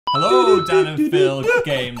Hello, Dan and Phil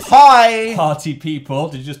Games. Hi! Party people.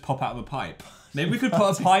 Did you just pop out of a pipe? Maybe we could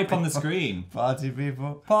put a pipe on the screen. Party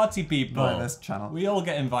people. Party people. Not in this channel. We all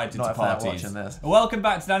get invited Not to if they're parties. watching this. Welcome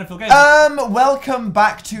back to Dan and Phil Games. Welcome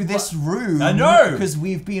back to this room. I know! Because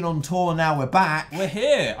we've been on tour, now we're back. We're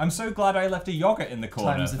here. I'm so glad I left a yogurt in the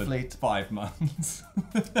corner Time's a for fleet. 5 months.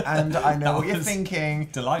 And I know That what you're was thinking.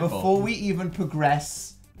 delightful. Before we even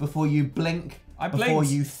progress, before you blink, before blinked.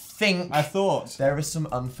 you think, I thought. there is some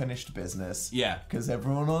unfinished business. Yeah. Because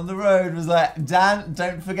everyone on the road was like, Dan,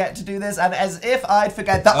 don't forget to do this. And as if I'd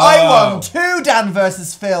forget that I won 2 Dan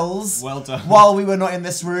versus Phils. Well done. While we were not in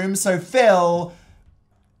this room. So Phil,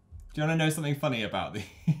 Do you want to know something funny about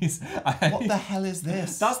these? what the hell is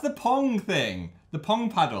this? That's the Pong thing. The Pong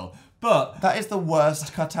paddle. But That is the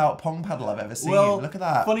worst cutout Pong paddle I've ever seen. well, Look at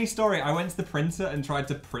that. Funny story. I went to the printer and tried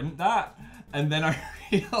to print that, and then I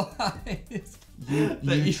realized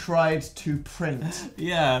You tried to print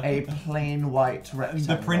yeah. a plain white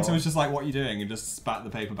rectangle. The printer was just like, "What are you doing?" and just spat the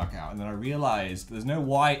paper back out. And then I realized there's no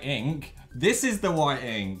white ink. This is the white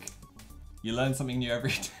ink. You learn something new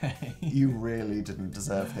every day. You really didn't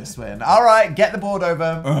deserve this win. All right, get the board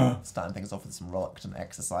over. Starting things off with some reluctant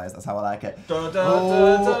exercise. That's how I like it. Yep.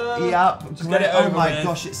 Just get it Oh over my with.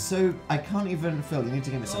 gosh, it's so... I can't even... Phil, you need to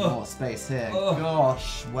give me some more space here.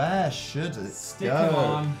 Gosh, where should it Stick go? 'em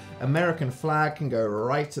on. American flag can go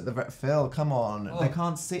right at the... Phil, come on. They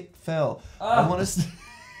can't sit... Phil, I want to...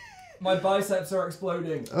 My biceps are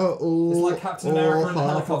exploding. Oh, It's like Captain America and the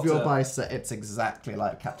half of your helicopter. bicep. It's exactly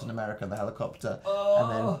like Captain America and the helicopter. And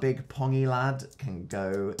then big pongy lad can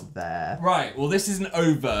go there. Right. Well, this isn't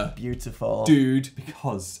over, Beautiful. dude,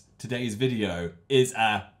 because today's video is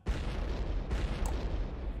a.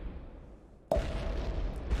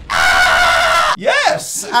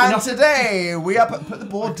 Yes! And today we put the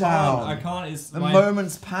board down. I can't. It's The my,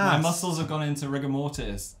 moment's my passed. muscles have gone into rigor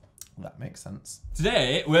mortis. That makes sense.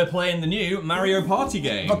 Today we're playing the new Mario Party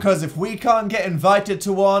game. Because if we can't get invited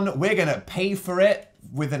to one, we're gonna pay for it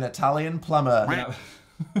with an Italian plumber. You know,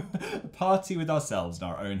 party with ourselves in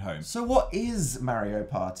our own home. So what is Mario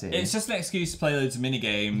Party? It's just an excuse to play loads of mini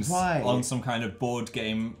games Right. on some kind of board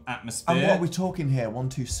game atmosphere. And what are we talking here?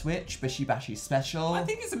 1-2 switch, bishy bashy special? I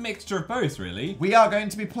think it's a mixture of both, really. We are going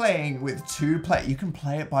to be playing with 2 players. You can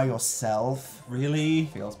play it by yourself. Really?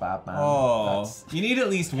 Feels bad, man. Oh, That's... you need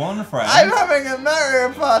at least one friend. I'm having a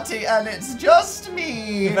Mario Party and it's just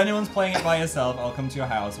me. If anyone's playing it by yourself, I'll come to your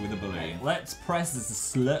house with a balloon. Let's press this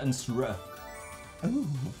slut and sruh. Ooh.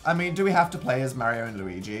 I mean, do we have to play as Mario and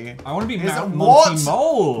Luigi? I want to be Is Monty what?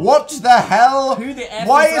 Mole. What the hell? Who the F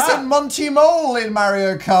Why is that? isn't Monty Mole in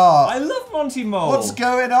Mario Kart? I love Monty Mole. What's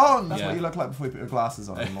going on? That's Yeah. what you look like before you put your glasses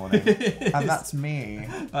on in the morning. And that's me.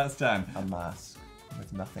 That's Dan. A mask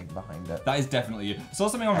with nothing behind it. That is definitely you. I saw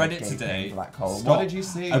something on A Reddit gaping today. black hole. Stop, What did you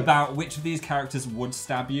see? About which of these characters would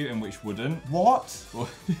stab you and which wouldn't. What? Well,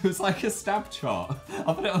 it was like a stab chart.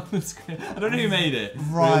 I'll put it on the screen. I don't know who made it. But it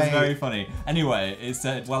Right. was very funny. Anyway, it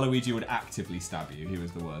said Waluigi would actively stab you. He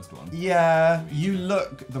was the worst one. Yeah, you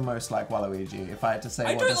look the most like Waluigi. If I had to say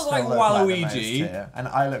I what don't does look Phil like look like the Waluigi. most here. And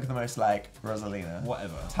I look the most like Rosalina.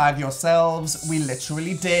 Whatever. Tag yourselves. We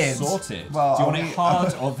literally did. Sorted. Well, Do you want are it we-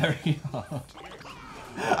 hard or very hard?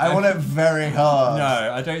 I want it very hard.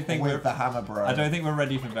 No, I don't think With we're. the hammer, bro. I don't think we're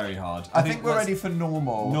ready for very hard. I think we're let's- ready for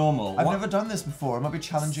normal. Normal. I've What- never done this before. It might be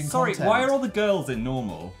challenging Sorry, content. why are all the girls in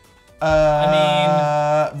normal?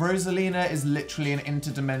 Rosalina is literally an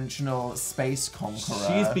interdimensional space conqueror.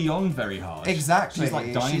 She's beyond very hard. Exactly. She's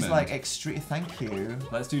like diamond. She's like extreme. Thank you.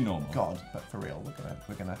 Let's do normal. God, but for real,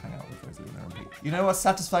 we're gonna hang out with Rosalina and Peach. You know what's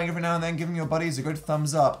satisfying every now and then? Giving your buddies a good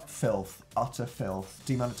thumbs up. Filth, utter filth,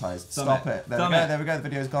 demonetized. Thumb Stop it. it. There Thumb we go. it. There we go. The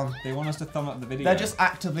video's gone. They want us to thumb up the video. They're just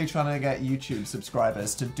actively trying to get YouTube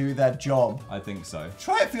subscribers to do their job. I think so.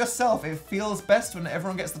 Try it for yourself. It feels best when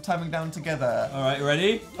everyone gets the timing down together. All right,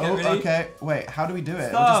 ready? Get Oh, ready? okay. Wait, how do we do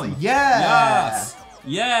it? We'll Thumb. just, yeah. Yes.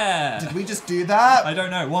 Yeah. Did we just do that? I don't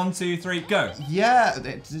know. 1, 2, 3, go. Yeah.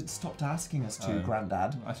 It stopped asking us to,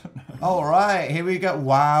 Granddad. I don't know. All right, here we go.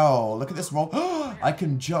 Wow, look at this roll. I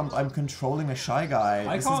can jump. I'm controlling a shy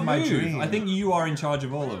guy. I This can't is my move. dream. I think you are in charge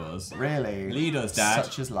of all of us. Really? Lead us, Dad.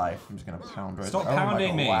 Such is life. I'm just gonna pound her. Stop Oh my pounding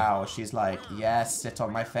God, me. Wow, she's like, yes, sit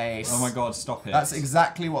on my face. Oh my God, stop it. That's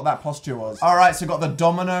exactly what that posture was. All right, so we've got the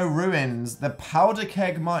Domino Ruins, the Powder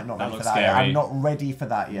Keg Mine. Not That ready for looks that yet. scary. I'm not ready for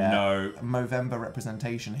that yet. No. Movember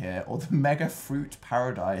representation here, or the Mega Fruit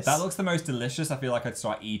Paradise. That looks the most delicious. I feel like I'd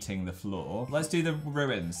start eating the floor. Let's do the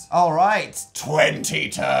ruins. All right, 20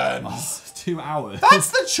 turns. 2 hours. That's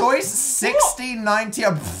the choice. 60, 90. Bye,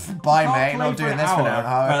 Can't mate. play Not for doing an this for hour. now.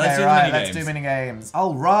 Right, let's Okay, do right. mini Let's do games. mini games.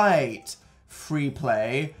 All right. Free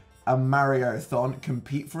play. a Mario-thon.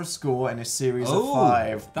 Compete for a score in a series of Oh,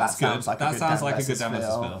 5. that's that sounds good. like That a good sounds Dan like a good versus Dan versus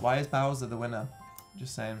Phil. Phil. Why is Bowser the winner?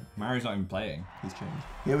 Just saying. Mario's not even playing. He's changed.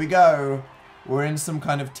 Here we go. We're in some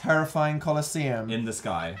kind of terrifying coliseum. In the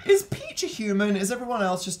sky. Is Peach a human? Is everyone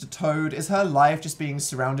else just a toad? Is her life just being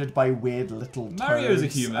surrounded by weird little toads? Mario's a I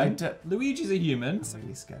human. don't- Luigi's a human. I'm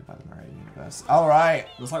really scared by the Mario universe. Alright.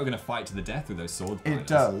 Looks like we're gonna fight to the death with those sword It fighters.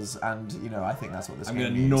 does, and you know, I think that's what this I'm game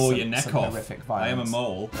gonna needs. gnaw some- your neck some off. horrific I am a violence.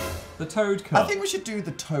 mole. The Toad Cup. I think we should do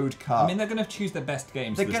the Toad Cup. I mean, they're gonna choose their best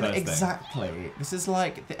games They're for this gonna first exactly. This is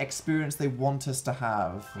like the experience they want us to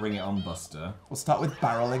have. thing. Bring it on, Buster. We'll start with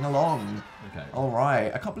barreling along. Okay.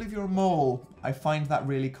 Alright, I can't believe you're a mole. I find that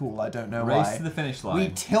really cool. I don't know Race why. to the finish line. We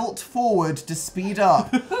tilt forward to speed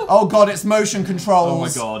up. Oh god, it's motion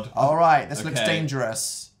controls. Oh my god. Alright, this looks Okay.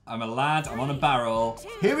 dangerous. I'm a lad. I'm on a barrel.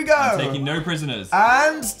 Here we go. I'm taking no prisoners.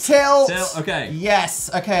 And tilt. Tilt, okay.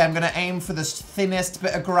 Yes. Okay, I'm gonna aim for the thinnest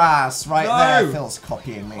bit of grass right No. there. Phil's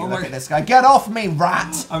copying me. Oh Look my- at this guy. Get off me,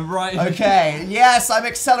 rat. I'm right. Okay. Yes, I'm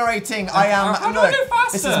accelerating. I am. How do I Look, go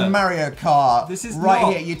faster? this is Mario Kart. This is right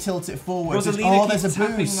not. here. You tilt it forward. Rosalina Oh, there's keeps a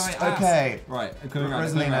tapping boost. my ass. Okay. Right. I'm coming around.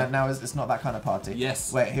 Rosalina, now it's not that kind of party.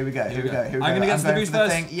 Yes. Wait, here we go. Here we go. Here we go. I'm gonna get to the going boost for the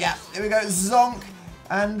first. thing. Yeah. Here we go. Zonk.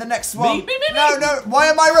 And the next one. Me. No, no. Why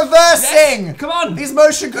am I reversing? Yes, come on. These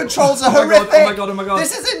motion controls are Oh my god, horrific. oh my god, oh my god.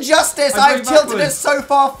 This is injustice. I'm I've going tilted it backwards. so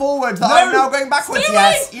far forward that No. I'm now going backwards. Stay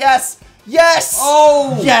Yes. away. Yes. Yes.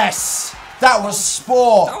 Oh. Yes. That was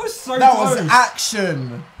sport. That was so That close. was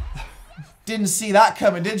action. Didn't see that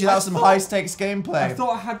coming, did you? That was some high stakes gameplay. I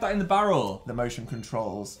thought I had that in the barrel. The motion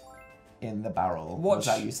controls in the barrel. Watch. Was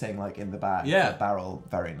that you saying like in the back? Yeah. The barrel.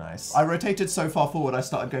 Very nice. I rotated so far forward I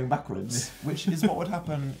started going backwards, which is what would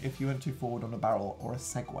happen if you went too forward on a barrel or a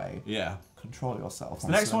Segway. Yeah. Control yourself. The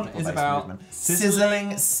next one is about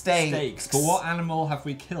sizzling steaks. steaks. But what animal have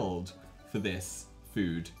we killed for this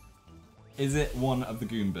food? Is it one of the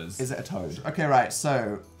Goombas? Is it a toad? Okay, right,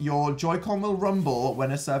 so your Joy-Con will rumble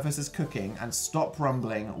when a surface is cooking and stop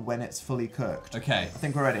rumbling when it's fully cooked. Okay. I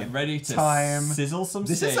think we're ready. I'm ready to Time. sizzle some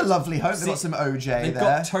This steaks. is a lovely home. They've See, got some OJ They've there.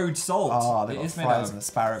 got toad salt. Oh, they've It got is made fries of- and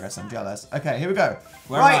asparagus. I'm jealous. Okay, here we go.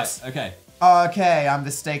 Where right. am I? Okay. Okay, I'm the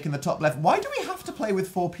steak in the top left. Why do we have to play with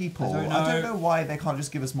 4 people? I don't know. why they can't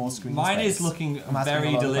just give us more screen Mine space. is looking I'm asking very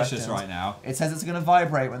a lot of delicious questions. right now. It says it's going to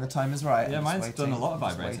vibrate when the time is right. Yeah, I'm just mine's done waiting. a lot of I'm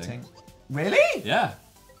just vibrating. waiting. Really? Yeah.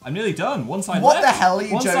 I'm nearly done. One side What left. the hell are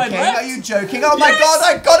you One side joking? left. Are you joking? Oh my Yes!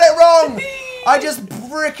 god, I got it wrong! I just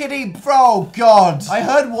brickety. Oh god. I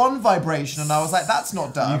heard one vibration and I was like, that's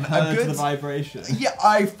not done. You heard a good... the vibration. Yeah,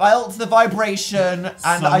 I felt the vibration and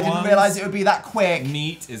I didn't Someone's realise it would be that quick.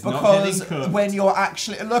 Meat is not getting Because cooked. when you're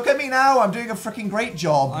actually... Look at me now, I'm doing a freaking great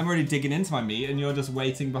job. I'm already digging into my meat and you're just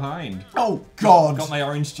waiting behind. Oh god. Got my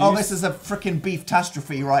orange juice. Oh, this is a freaking beef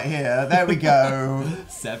catastrophe right here. There we go.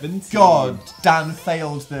 17. God, Dan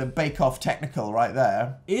failed the bake-off technical right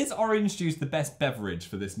there. Is orange juice the best beverage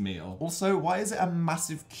for this meal? Also, why is it a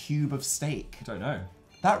massive cube of steak? I don't know.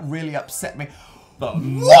 That really upset me. But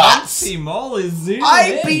What? Monty Mole is zooming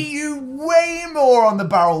I in. beat you way more on the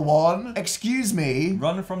barrel one. Excuse me.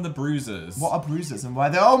 Run from the bruisers. What are bruises and why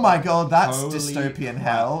they? Oh my god, that's Holy dystopian crap.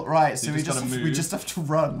 hell. Right, So so you we just just gotta we move. just have to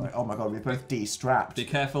run. Oh my god, we're both de-strapped. Be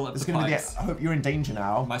careful at It's the gonna pipes. get. I hope you're in danger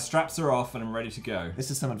now. My straps are off and I'm ready to go.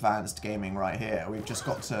 This is some advanced gaming right here. We've just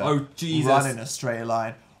got to Oh, Jesus. run in a straight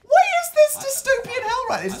line. What is this dystopian hell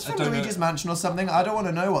right? Is this I from don't know. Luigi's Mansion or something? I don't want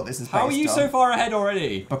to know what this is How are based you on. so far ahead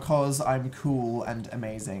already? Because I'm cool and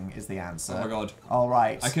amazing is the answer. Oh my god. All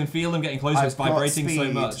right. I can feel them getting closer. It's I've got vibrating so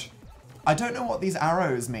speed. much. I don't know what these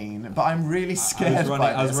arrows mean, but I'm really scared I was running,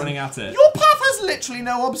 by I was this. running at it. Your path has literally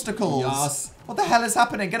no obstacles. Yes. What the hell is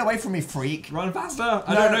happening? Get away from me, freak. Run faster.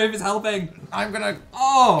 I No. don't know if it's helping. I'm gonna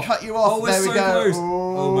Oh. cut you off. Oh, we're there we so go. close.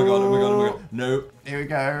 Oh my god, oh my god, oh my god. No. Here we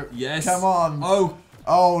go. Yes. Come on. Oh.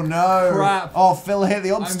 Oh no. Crap. Oh, Phil hit the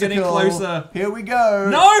obstacle. getting closer. Here we go.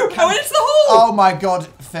 No! Go into the hole! Oh my god,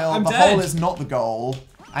 Phil. I'm the dead. hole is not the goal.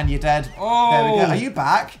 And you're dead. Oh. There we go. Are you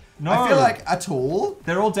back? No. I feel like at all.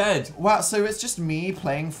 They're all dead. Wow, so it's just me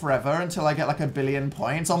playing forever until I get like 1 billion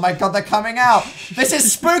points. Oh my god, they're coming out. This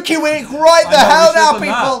is spooky week right the I know, hell we now, should've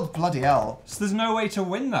done people. Bloody hell. So there's no way to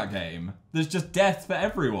win that game. There's just death for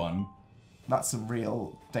everyone. That's some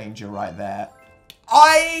real danger right there.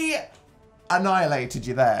 I annihilated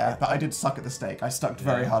you there, but I did suck at the steak. I stuck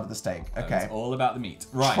very hard at the steak. Okay. It's all about the meat.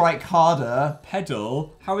 Right. Trike harder.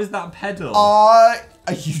 Pedal? How is that pedal? Are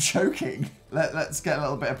you joking? Let's get a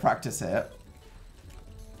little bit of practice here.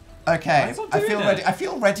 Okay, Why is it I doing feel it? ready. I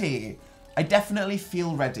feel ready. I definitely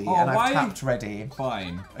feel ready, Oh, and I've why- tapped ready.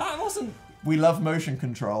 Fine. That wasn't... We love motion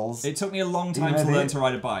controls. It took me a long time to ready? learn to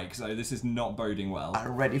ride a bike, so this is not boding well.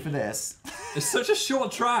 I'm ready for this. It's such a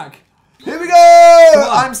short track. Here we go!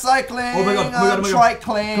 I'm cycling. Oh my god, oh my god, oh my god.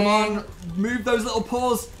 Tricling. Come on, move those little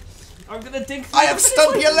paws. I'm gonna dig through. I have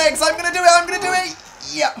stumpier legs. I'm gonna do it. I'm gonna do it.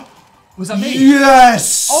 Yeah. Was that me?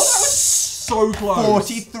 Yes. Oh, that was so close.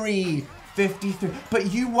 43, 53.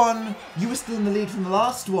 But you won. You were still in the lead from the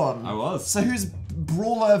last one. I was. So whose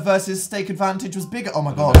brawler versus stake advantage was bigger? Oh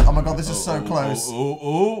my god. Oh my god. This is so close.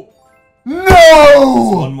 Oh. No!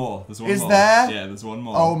 There's one more. There's one more. Is there? Yeah, there's one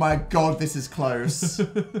more. Oh my god, this is close.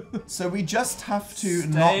 So we just have to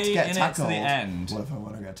not get tackled. To the end. What if I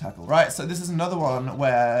want to get tackled? Right, so this is another one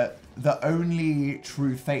where the only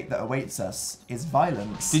true fate that awaits us is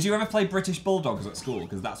violence. Did you ever play British Bulldogs at school?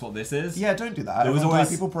 Because that's what this is. Yeah, don't do that. There was always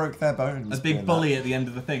people broke their bones. a big bully at the end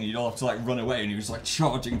of the thing. You'd all have to like run away, and you were just like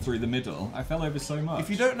charging through the middle. I fell over so much.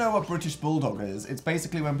 If you don't know what British Bulldog is, it's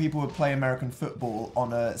basically when people would play American football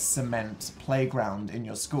on a cement playground in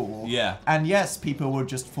your school. Yeah. And yes, people would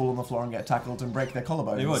just fall on the floor and get tackled and break their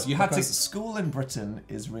collarbones. They would. You had to. School in Britain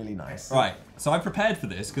is really nice. Right. So I prepared for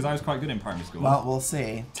this because I was quite good in primary school. Well, we'll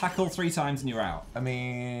see. Tackle 3 times and you're out. I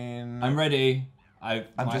mean... I'm ready. I'm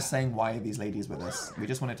just saying, why are these ladies with us? We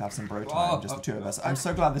just wanted to have some bro time, just the two of us. I'm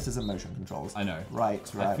so glad this isn't motion controls. I know. Right.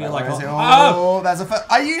 I feel like there's a.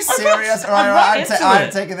 Are you serious?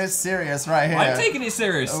 I'm taking this serious right here. I'm taking it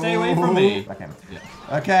serious. Stay away from me. Okay.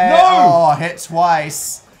 Yeah. Okay. No! Oh, hit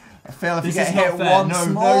twice. I feel if This you get is not hit fair. once No,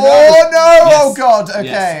 more. no, no. Oh no! Yes. Oh god. Okay.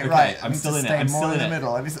 Yes, okay. Right. I'm still in it. I'm more still in in the it.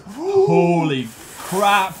 middle. Holy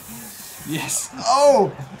crap! Yes.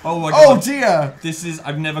 Oh. Oh my god. Oh dear. This is.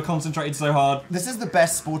 I've never concentrated so hard. This is the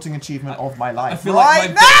best sporting achievement of my life. I feel right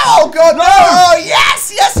like now! Oh god, no! Oh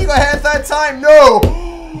yes! Yes, you got hit a third time!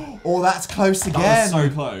 No! Oh, that's close again. That was so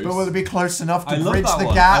close. But will it be close enough to I love bridge that the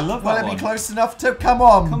one. gap? I love Will that it one. be close enough to... Come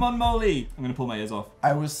on! Come on, Molly! I'm gonna pull my ears off.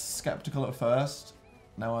 I was skeptical at first.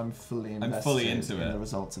 Now I'm fully invested into in it. the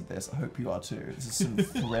results of this. I hope you are too. This is some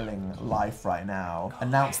thrilling life right now.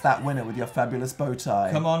 Announce that winner with your fabulous bow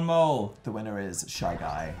tie. Come on, Mole. The winner is Shy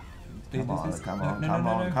Guy. Come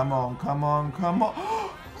on, Come on.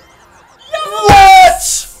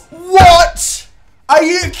 Yes! What? Are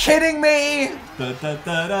you kidding me? Da, da,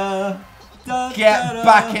 da, da, da, Get da,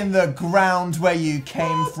 back da. in the ground where you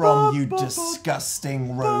came from, you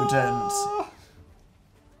disgusting rodent.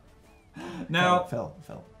 Now, Phil.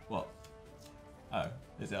 what? Oh,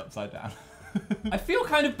 is it upside down? I feel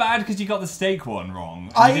kind of bad because you got the steak one wrong.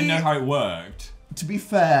 And I didn't know how it worked. To be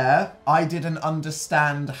fair, I didn't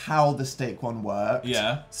understand how the steak one worked.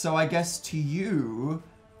 Yeah. So I guess to you,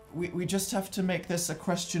 we just have to make this a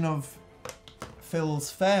question of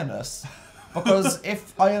Phil's fairness. Because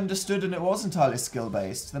if I understood and it was entirely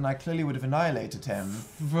skill-based, then I clearly would have annihilated him.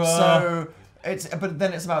 So... but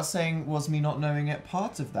then it's about saying, was me not knowing it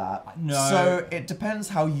part of that? No. So it depends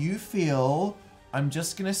how you feel. I'm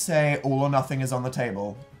just gonna say all or nothing is on the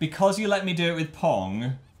table. Because you let me do it with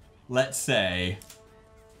Pong, let's say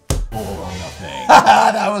all or nothing.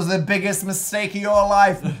 That was the biggest mistake of your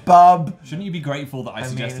life, bub. Shouldn't you be grateful that I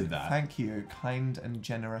suggested that? Thank you, kind and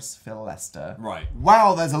generous Phil Lester. Right.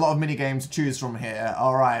 Wow, there's a lot of mini games to choose from here.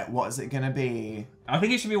 All right, what is it gonna be? I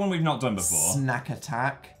think it should be one we've not done before. Snack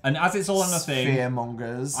Attack. And as it's all or nothing,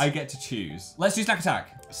 Fearmongers. I get to choose. Let's do Snack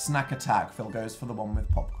Attack. Snack Attack. Phil goes for the one with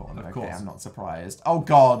popcorn. Of okay, course. I'm not surprised. Oh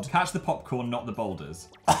God. Catch the popcorn, not the boulders.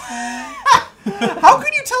 How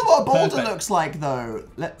can you tell what a boulder Perfect. looks like, though?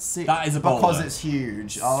 Let's see. That is a boulder. Because it's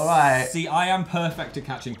huge. All right. See, I am perfect at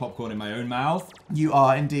catching popcorn in my own mouth. You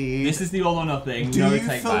are indeed. This is the all or nothing. Do no you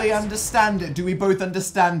take fully backs. understand it? Do we both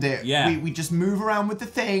understand it? Yeah. We just move around with the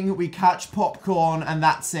thing, we catch popcorn, and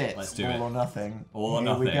that's it. Let's do all it. All or nothing. All or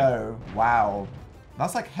Here we nothing. go. Wow.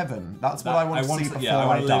 That's like heaven. That's what I want to see before I I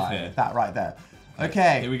want to live die. here. That right there.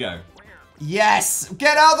 Okay. Here we go. Yes!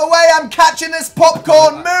 Get out of the way! I'm catching this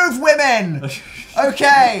popcorn! Move, women!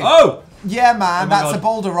 Okay. Oh! Yeah, man, Oh my that's God. a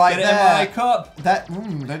boulder right Get it there. in my cup. That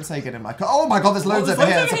don't say get in my cup. Oh my God, there's loads there's over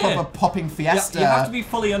here. loads It's a over proper popping fiesta. You have to be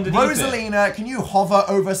fully underneath it. Rosalina, can you hover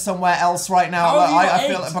over somewhere else right now? How have you got I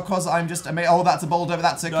feel eight? because I'm just amazed. Oh, that's a boulder, but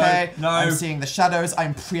that's okay. No. I'm seeing the shadows.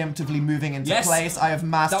 I'm preemptively moving into Yes. place. I have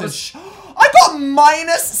mastered. That was- I got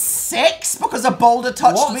 -6 because a boulder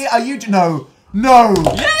touched What? me. Are you? No. No.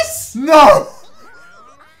 Yes! No.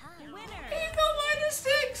 You got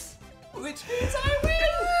 -6, which means I win.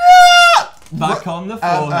 Back on the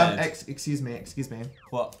forehead. Excuse me.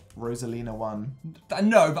 What? Rosalina won.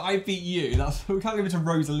 No, but I beat you. We can't give it to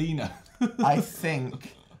Rosalina. I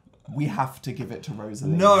think we have to give it to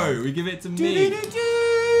Rosalina. No, we give it to me.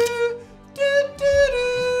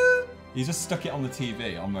 Do-do-do-do. You just stuck it on the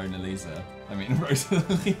TV on Mona Lisa. I mean,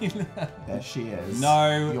 Rosalina. There she is.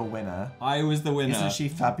 No. Your winner. I was the winner. Isn't she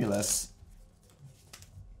fabulous?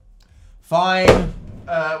 Fine.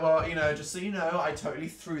 Well, you know, just so you know, I totally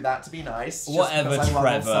threw that to be nice. just Whatever, because I love all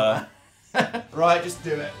Trevor. summer. Right, just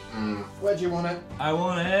do it. Where do you want it? I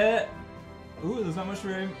want it. Ooh, there's not much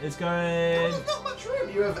room. It's going. There's not much room.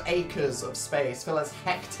 You have acres of space. Phil has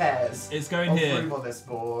hectares. It's going of here. room on this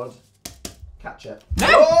board. Catch it. No!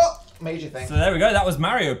 Oh! Major thing. So there we go. That was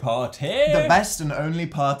Mario Party. The best and only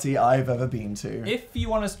party I've ever been to. If you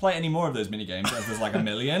want us to play any more of those mini games, as there's like a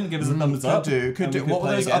million, give us a thumbs up. Could and do. we What were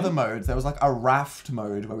play those again. other modes? There was like a raft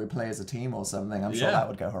mode where we play as a team or something. I'm sure Yeah. that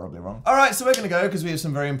would go horribly wrong. All right, so we're gonna go because we have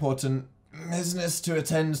some very important business to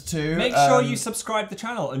attend to. Make sure you subscribe to the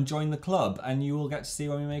channel and join the club, and you will get to see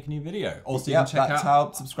when we make a new video. Also, you can check that's out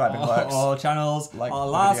how subscribing works. our channels, Like our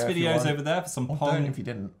the last video if you videos want. over there for some Or don't if you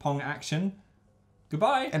didn't. Pong action.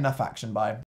 Goodbye. Enough action, bye.